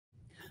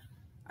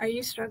Are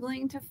you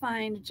struggling to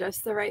find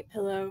just the right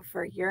pillow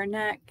for your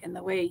neck and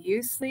the way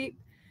you sleep?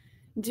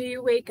 Do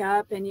you wake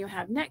up and you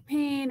have neck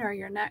pain, or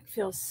your neck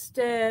feels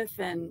stiff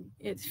and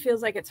it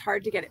feels like it's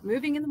hard to get it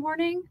moving in the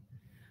morning?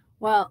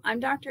 Well, I'm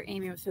Dr.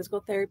 Amy with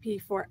Physical Therapy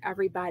for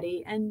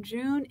Everybody, and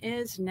June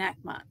is neck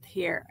month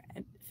here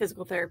at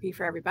Physical Therapy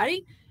for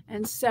Everybody.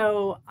 And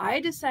so I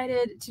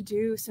decided to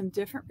do some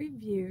different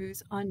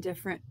reviews on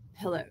different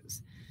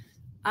pillows.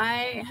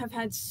 I have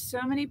had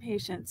so many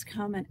patients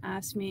come and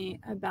ask me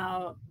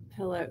about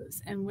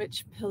pillows and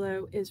which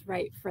pillow is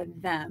right for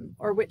them,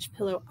 or which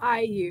pillow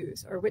I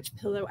use, or which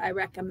pillow I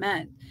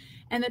recommend.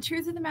 And the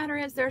truth of the matter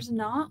is there's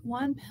not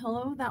one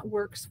pillow that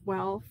works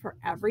well for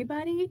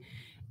everybody.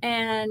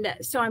 And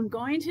so I'm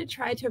going to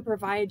try to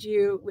provide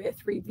you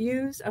with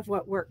reviews of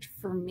what worked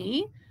for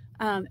me,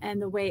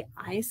 and the way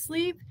I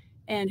sleep,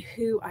 and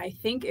who I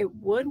think it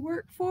would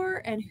work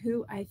for and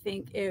who I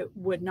think it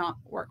would not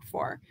work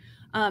for.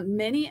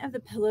 Many of the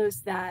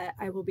pillows that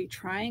I will be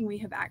trying, we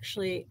have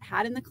actually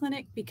had in the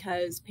clinic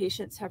because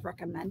patients have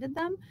recommended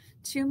them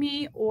to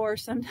me, or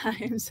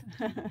sometimes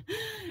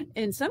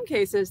in some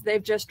cases,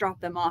 they've just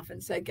dropped them off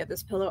and said, get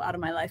this pillow out of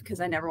my life because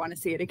I never want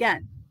to see it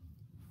again.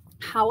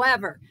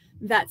 However,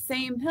 that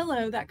same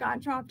pillow that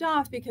got dropped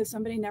off because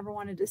somebody never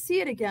wanted to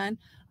see it again,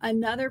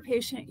 another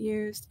patient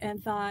used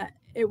and thought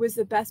it was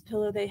the best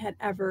pillow they had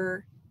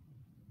ever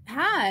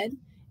had,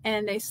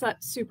 and they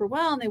slept super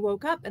well, and they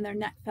woke up and their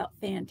neck felt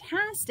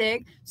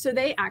fantastic. So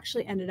they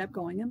actually ended up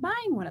going and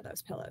buying one of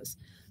those pillows.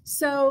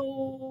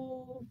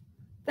 So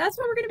that's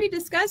what we're going to be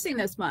discussing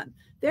this month.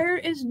 There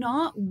is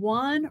not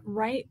one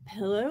right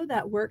pillow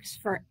that works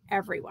for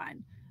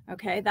everyone.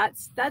 Okay,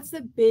 that's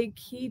the big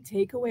key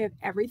takeaway of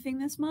everything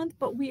this month,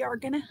 but we are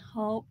going to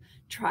help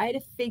try to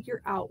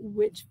figure out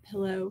which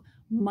pillow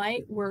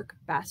might work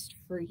best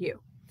for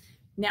you.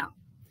 Now,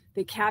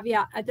 the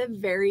caveat at the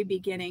very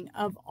beginning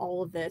of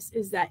all of this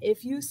is that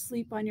if you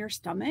sleep on your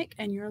stomach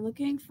and you're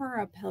looking for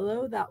a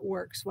pillow that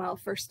works well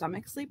for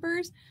stomach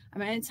sleepers,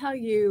 I'm going to tell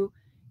you,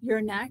 your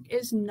neck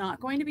is not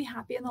going to be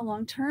happy in the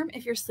long term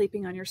if you're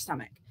sleeping on your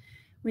stomach.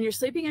 When you're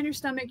sleeping on your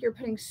stomach, you're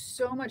putting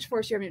so much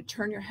force, you're having to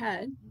turn your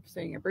head, so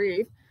you can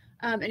breathe,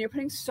 and you're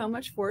putting so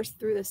much force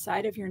through the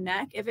side of your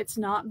neck. If it's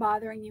not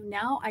bothering you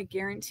now, I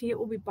guarantee it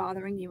will be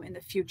bothering you in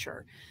the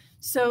future.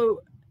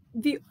 So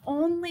the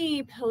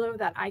only pillow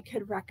that I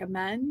could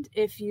recommend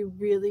if you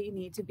really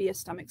need to be a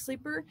stomach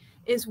sleeper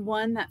is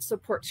one that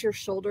supports your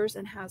shoulders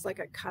and has like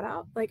a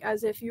cutout, like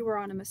as if you were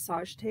on a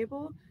massage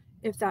table,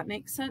 if that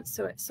makes sense.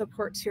 So it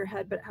supports your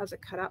head, but it has a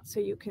cutout so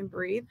you can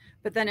breathe.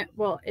 But then it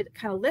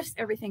kind of lifts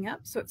everything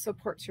up so it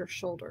supports your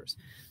shoulders.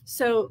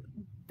 So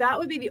that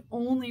would be the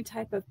only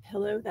type of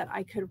pillow that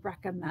I could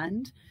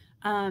recommend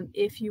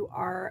if you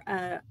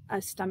are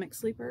a stomach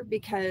sleeper,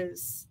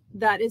 because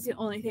that is the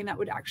only thing that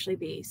would actually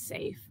be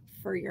safe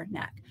for your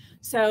neck.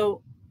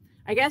 So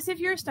I guess if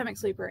you're a stomach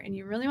sleeper and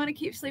you really want to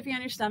keep sleeping on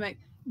your stomach,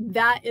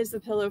 that is the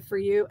pillow for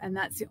you, and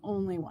that's the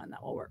only one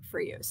that will work for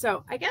you.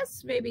 So I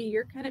guess maybe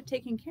you're kind of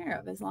taken care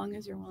of as long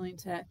as you're willing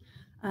to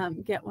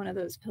get one of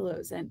those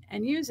pillows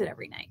and use it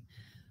every night.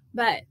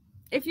 But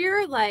if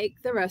you're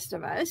like the rest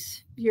of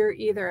us, you're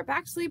either a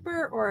back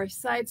sleeper or a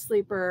side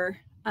sleeper,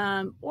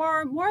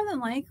 or more than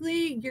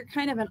likely, you're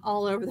kind of an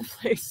all over the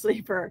place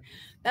sleeper.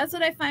 That's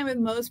what I find with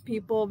most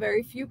people.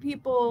 Very few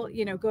people,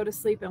 go to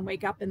sleep and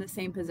wake up in the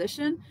same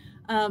position.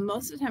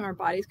 Most of the time, our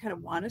bodies kind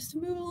of want us to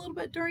move a little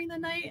bit during the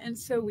night, and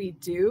so we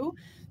do.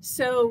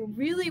 So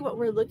really what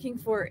we're looking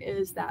for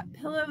is that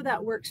pillow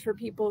that works for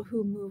people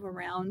who move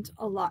around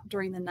a lot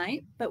during the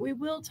night. But we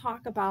will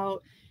talk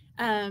about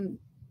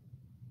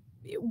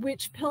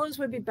which pillows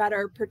would be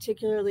better,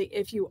 particularly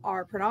if you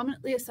are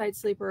predominantly a side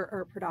sleeper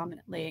or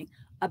predominantly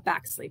a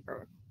back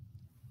sleeper.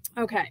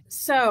 Okay,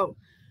 so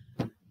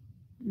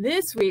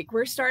this week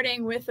we're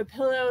starting with a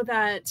pillow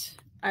that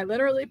I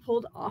literally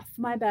pulled off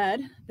my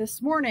bed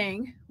this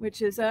morning,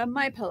 which is a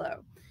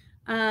MyPillow.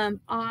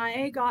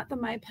 I got the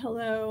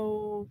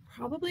MyPillow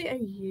probably a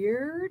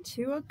year or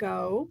two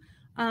ago.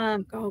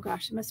 Oh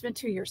gosh, it must have been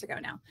 2 years ago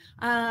now.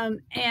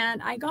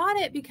 And I got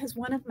it because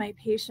one of my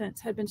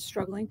patients had been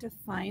struggling to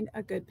find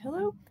a good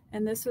pillow,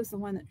 and this was the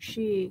one that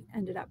she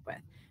ended up with.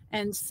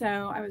 And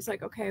so I was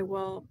like, okay,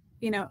 well,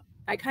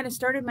 I kind of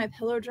started my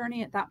pillow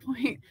journey at that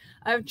point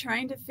of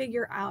trying to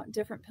figure out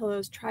different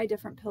pillows, try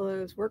different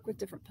pillows, work with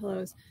different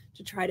pillows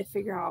to try to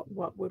figure out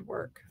what would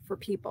work for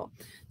people.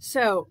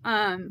 So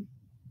I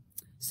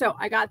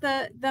got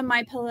the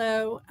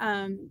MyPillow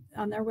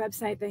on their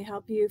website. They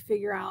help you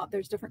figure out,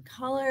 there's different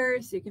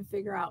colors, so you can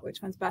figure out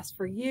which one's best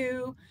for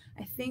you.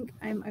 I think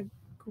I'm a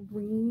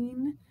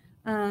green,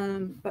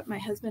 but my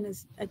husband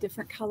is a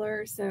different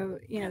color. So,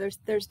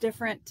 there's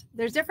different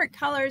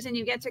colors, and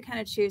you get to kind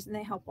of choose, and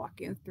they help walk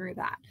you through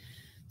that.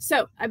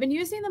 So I've been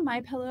using the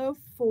MyPillow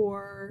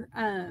for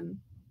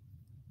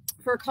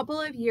a couple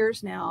of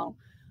years now.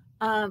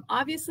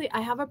 Obviously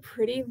I have a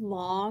pretty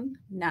long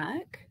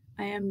neck.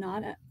 I'm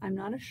not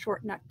a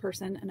short neck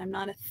person, and I'm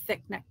not a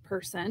thick neck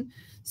person.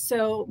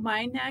 So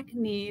my neck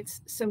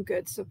needs some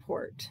good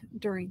support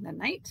during the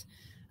night.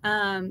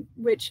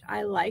 which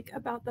I like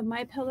about the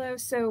MyPillow.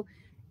 So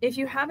if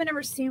you haven't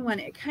ever seen one,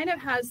 it kind of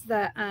has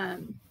the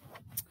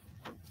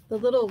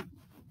little,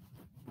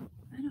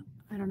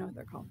 I don't know what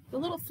they're called, the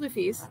little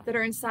floofies that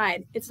are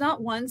inside. It's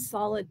not one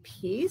solid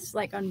piece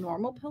like a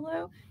normal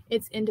pillow,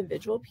 it's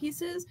individual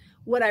pieces.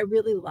 What I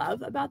really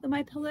love about the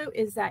MyPillow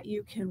is that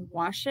you can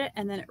wash it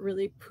and then it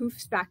really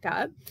poofs back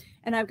up.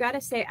 And I've got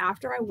to say,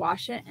 after I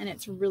wash it and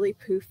it's really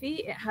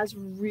poofy, it has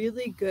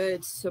really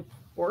good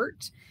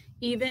support,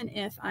 even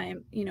if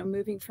I'm,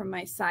 moving from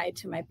my side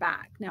to my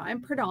back. Now,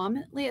 I'm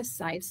predominantly a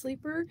side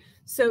sleeper,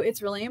 so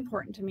it's really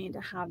important to me to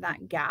have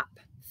that gap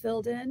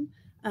filled in.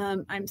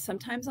 I'm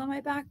sometimes on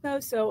my back though,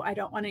 so I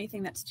don't want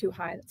anything that's too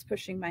high that's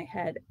pushing my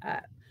head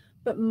up.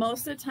 But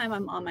most of the time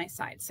I'm on my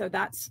side, so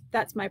that's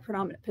my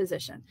predominant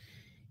position.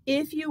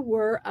 If you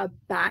were a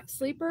back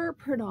sleeper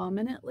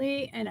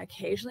predominantly and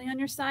occasionally on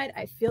your side,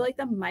 I feel like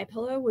the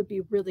MyPillow would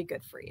be really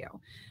good for you,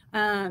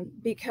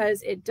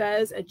 because it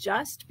does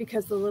adjust,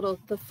 because the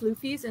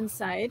floofies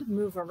inside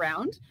move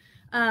around,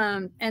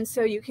 and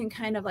so you can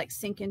kind of like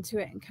sink into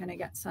it and kind of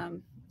get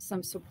some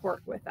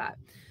support with that.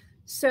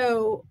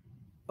 So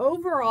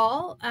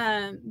overall,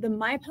 the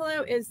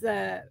MyPillow is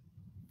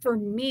for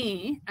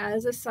me,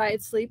 as a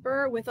side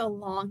sleeper with a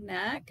long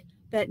neck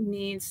that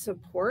needs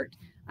support,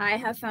 I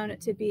have found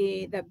it to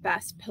be the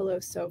best pillow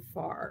so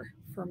far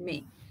for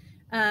me.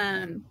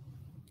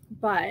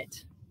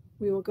 But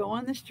we will go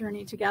on this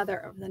journey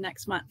together over the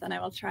next month, and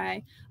I will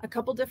try a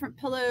couple different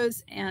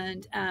pillows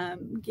and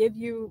give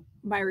you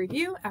my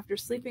review after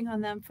sleeping on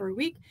them for a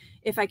week,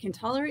 if I can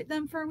tolerate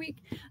them for a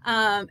week.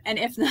 And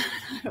if not,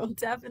 I will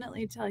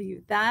definitely tell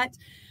you that.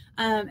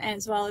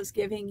 As well as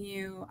giving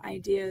you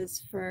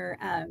ideas for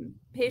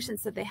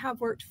patients that they have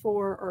worked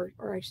for,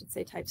 or I should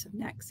say types of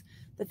necks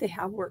that they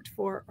have worked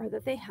for or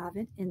that they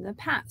haven't in the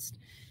past.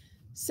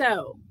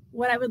 So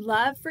what I would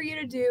love for you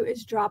to do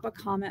is drop a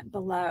comment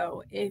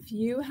below. If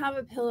you have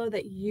a pillow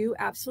that you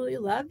absolutely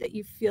love, that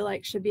you feel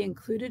like should be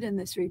included in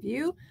this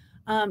review,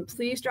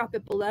 please drop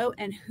it below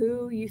and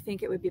who you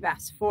think it would be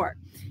best for.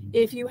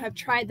 If you have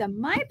tried the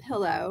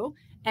MyPillow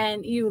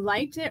and you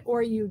liked it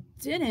or you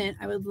didn't,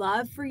 I would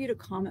love for you to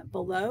comment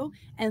below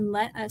and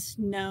let us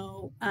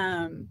know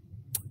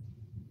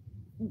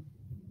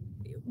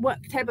what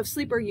type of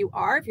sleeper you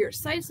are, if you're a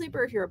side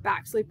sleeper, if you're a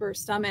back sleeper,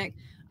 stomach,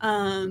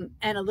 and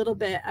a little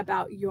bit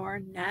about your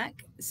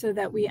neck, so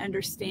that we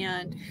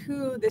understand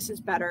who this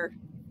is better,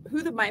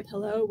 who the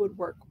MyPillow would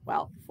work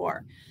well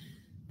for.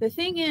 The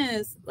thing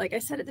is, like I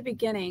said at the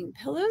beginning,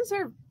 pillows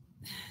are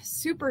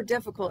super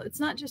difficult. It's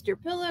not just your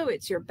pillow,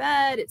 it's your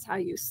bed, it's how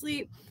you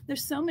sleep.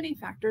 There's so many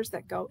factors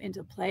that go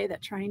into play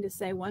that trying to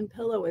say one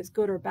pillow is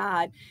good or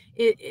bad,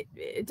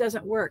 it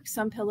doesn't work.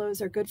 Some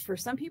pillows are good for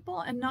some people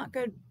and not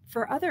good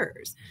for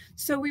others.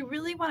 So we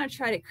really want to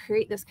try to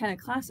create this kind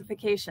of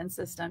classification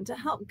system to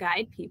help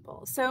guide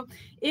people. So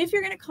if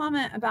you're going to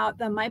comment about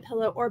the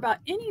MyPillow or about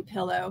any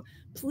pillow,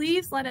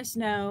 please let us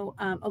know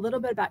a little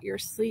bit about your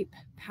sleep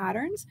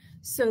patterns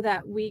so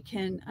that we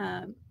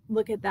can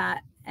look at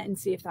that and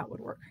see if that would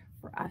work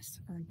for us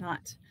or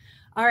not.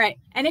 All right.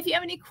 And if you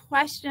have any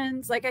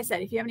questions, like I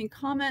said, if you have any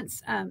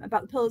comments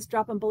about the pillows,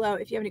 drop them below.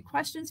 If you have any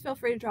questions, feel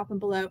free to drop them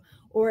below.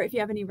 Or if you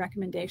have any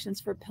recommendations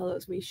for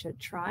pillows we should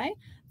try,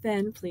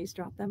 then please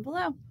drop them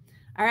below.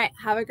 All right.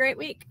 Have a great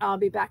week. I'll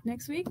be back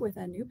next week with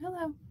a new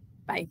pillow.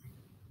 Bye.